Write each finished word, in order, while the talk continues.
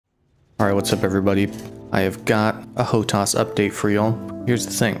Alright, what's up everybody? I have got a HOTAS update for y'all. Here's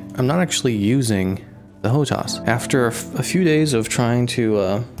the thing, I'm not actually using the HOTAS. After a few days of trying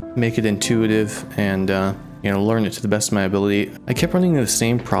to make it intuitive and learn it to the best of my ability, I kept running into the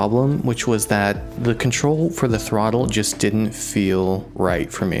same problem, which was that the control for the throttle just didn't feel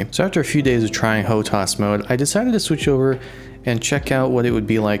right for me. So after a few days of trying HOTAS mode, I decided to switch over and check out what it would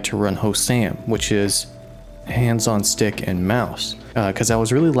be like to run HOSAM, which is hands on stick and mouse, because I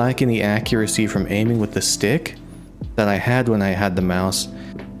was really lacking the accuracy from aiming with the stick that I had when I had the mouse.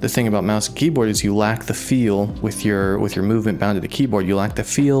 The thing about mouse and keyboard is you lack the feel with your movement bound to the keyboard. You lack the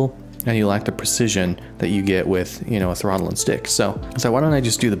feel and you lack the precision that you get with, a throttle and stick. So why don't I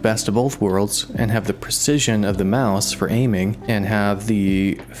just do the best of both worlds and have the precision of the mouse for aiming and have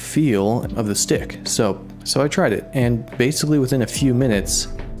the feel of the stick. So I tried it, and basically within a few minutes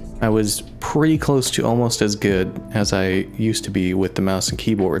I was pretty close to almost as good as I used to be with the mouse and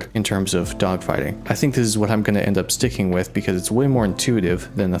keyboard in terms of dogfighting. I think this is what I'm going to end up sticking with because it's way more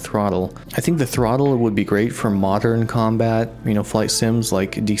intuitive than the throttle. I think the throttle would be great for modern combat, flight sims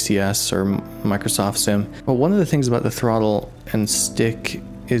like DCS or Microsoft Sim. But one of the things about the throttle and stick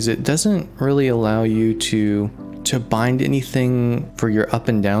is it doesn't really allow you to bind anything for your up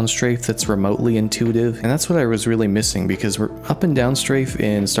and down strafe that's remotely intuitive, and that's what I was really missing, because up and down strafe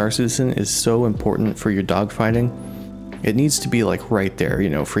in Star Citizen is so important for your dogfighting. It needs to be like right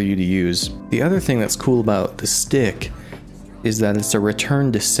there, for you to use. The other thing that's cool about the stick is that it's a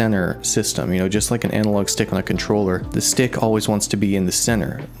return to center system, just like an analog stick on a controller. The stick always wants to be in the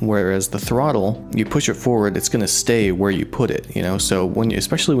center, whereas the throttle, you push it forward, it's going to stay where you put it, so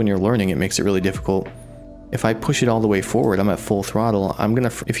especially when you're learning, it makes it really difficult. If I push it all the way forward, I'm at full throttle,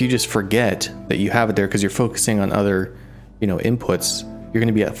 if you just forget that you have it there because you're focusing on other, inputs, you're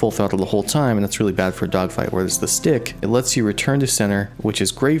gonna be at full throttle the whole time, and that's really bad for a dogfight. Whereas the stick, it lets you return to center, which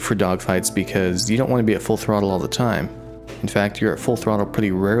is great for dogfights because you don't want to be at full throttle all the time. In fact, you're at full throttle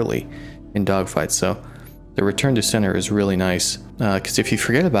pretty rarely in dogfights, so the return to center is really nice, because if you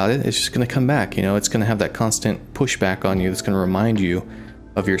forget about it, it's just gonna come back, it's gonna have that constant pushback on you that's gonna remind you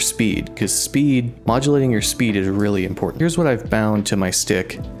of your speed, because modulating your speed is really important. Here's what I've bound to my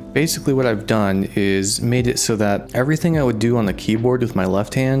stick. Basically what I've done is made it so that everything I would do on the keyboard with my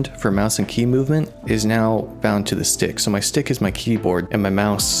left hand for mouse and key movement is now bound to the stick. So my stick is my keyboard and my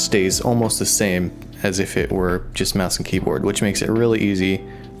mouse stays almost the same as if it were just mouse and keyboard, which makes it really easy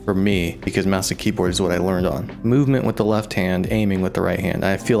for me because mouse and keyboard is what I learned on. Movement with the left hand, aiming with the right hand.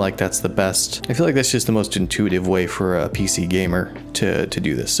 I feel like that's the best. I feel like that's just the most intuitive way for a PC gamer to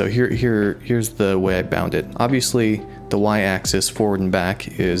do this. So here's the way I bound it. Obviously, the Y-axis forward and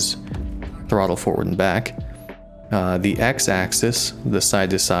back is throttle forward and back. The X-axis, the side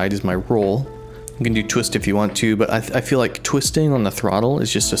to side, is my roll. You can do twist if you want to, but I feel like twisting on the throttle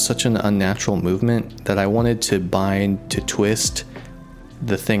is just such an unnatural movement that I wanted to bind to twist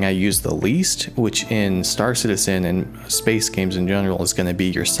the thing I use the least, which in Star Citizen and space games in general is going to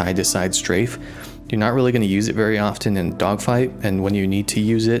be your side-to-side strafe. You're not really going to use it very often in dogfight, and when you need to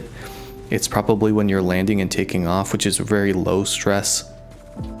use it, it's probably when you're landing and taking off, which is a very low stress,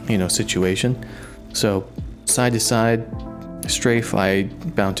 situation. So side-to-side strafe, I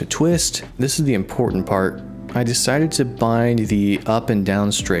bound to twist. This is the important part. I decided to bind the up and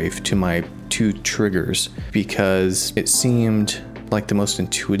down strafe to my two triggers because it seemed like the most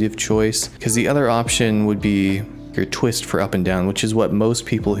intuitive choice, because the other option would be your twist for up and down, which is what most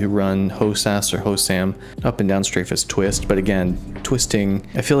people who run HOSAS or HOSAM, up and down strafe is twist. But again, twisting,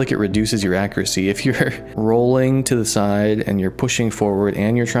 I feel like it reduces your accuracy. If you're rolling to the side and you're pushing forward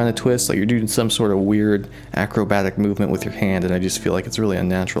and you're trying to twist, like you're doing some sort of weird acrobatic movement with your hand, and I just feel like it's really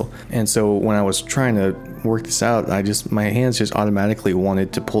unnatural. And so when I was trying to work this out, my hands just automatically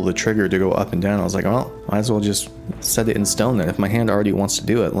wanted to pull the trigger to go up and down. I was like, well, might as well just set it in stone then. If my hand already wants to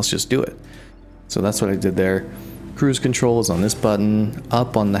do it, let's just do it. So that's what I did there. Cruise control is on this button.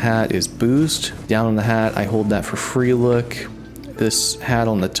 Up on the hat is boost. Down on the hat, I hold that for free look. This hat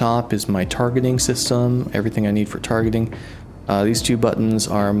on the top is my targeting system, everything I need for targeting. These two buttons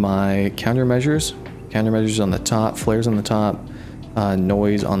are my countermeasures. Countermeasures on the top, flares on the top,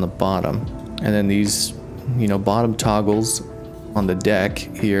 noise on the bottom. And then these, bottom toggles on the deck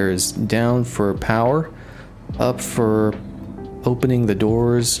here is down for power, up for opening the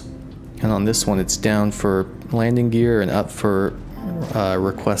doors, and on this one it's down for landing gear and up for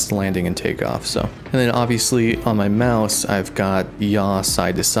request landing and takeoff. So, and then obviously on my mouse I've got yaw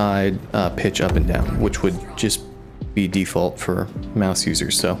side to side, pitch up and down, which would just be default for mouse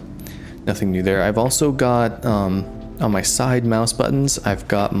users, so nothing new there. I've also got on my side mouse buttons, I've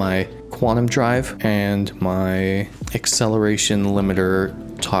got my quantum drive and my acceleration limiter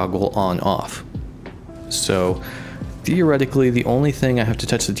toggle on off. So theoretically, the only thing I have to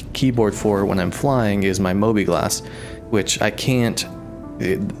touch the keyboard for when I'm flying is my mobiGlass, which I can't,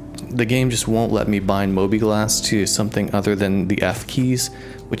 the game just won't let me bind mobiGlass to something other than the F keys,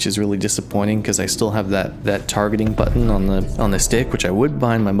 which is really disappointing because I still have that targeting button on the stick, which I would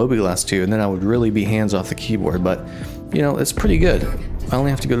bind my mobiGlass to, and then I would really be hands off the keyboard. But you know, it's pretty good. I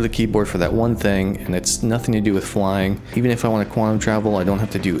only have to go to the keyboard for that one thing, and it's nothing to do with flying. Even if I want to quantum travel, I don't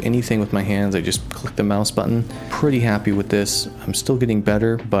have to do anything with my hands. I just click the mouse button. Pretty happy with this. I'm still getting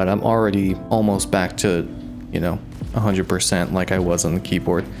better, but I'm already almost back to, you know, 100% like I was on the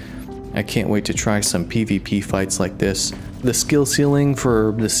keyboard. I can't wait to try some PvP fights like this. The skill ceiling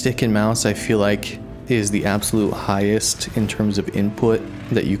for the stick and mouse, I feel like, is the absolute highest in terms of input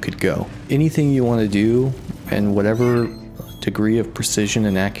that you could go. Anything you want to do, and whatever degree of precision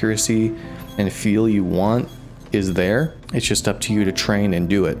and accuracy and feel you want is there. It's just up to you to train and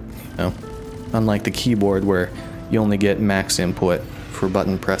do it, you know? Unlike the keyboard where you only get max input for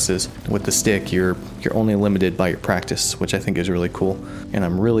button presses. With the stick, you're only limited by your practice, which I think is really cool. And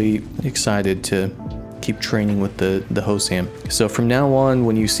I'm really excited to keep training with the HOSAM. So from now on,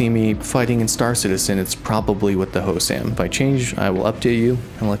 when you see me fighting in Star Citizen, it's probably with the HOSAM. If I change, I will update you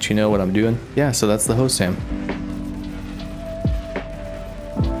and let you know what I'm doing. Yeah, so that's the HOSAM.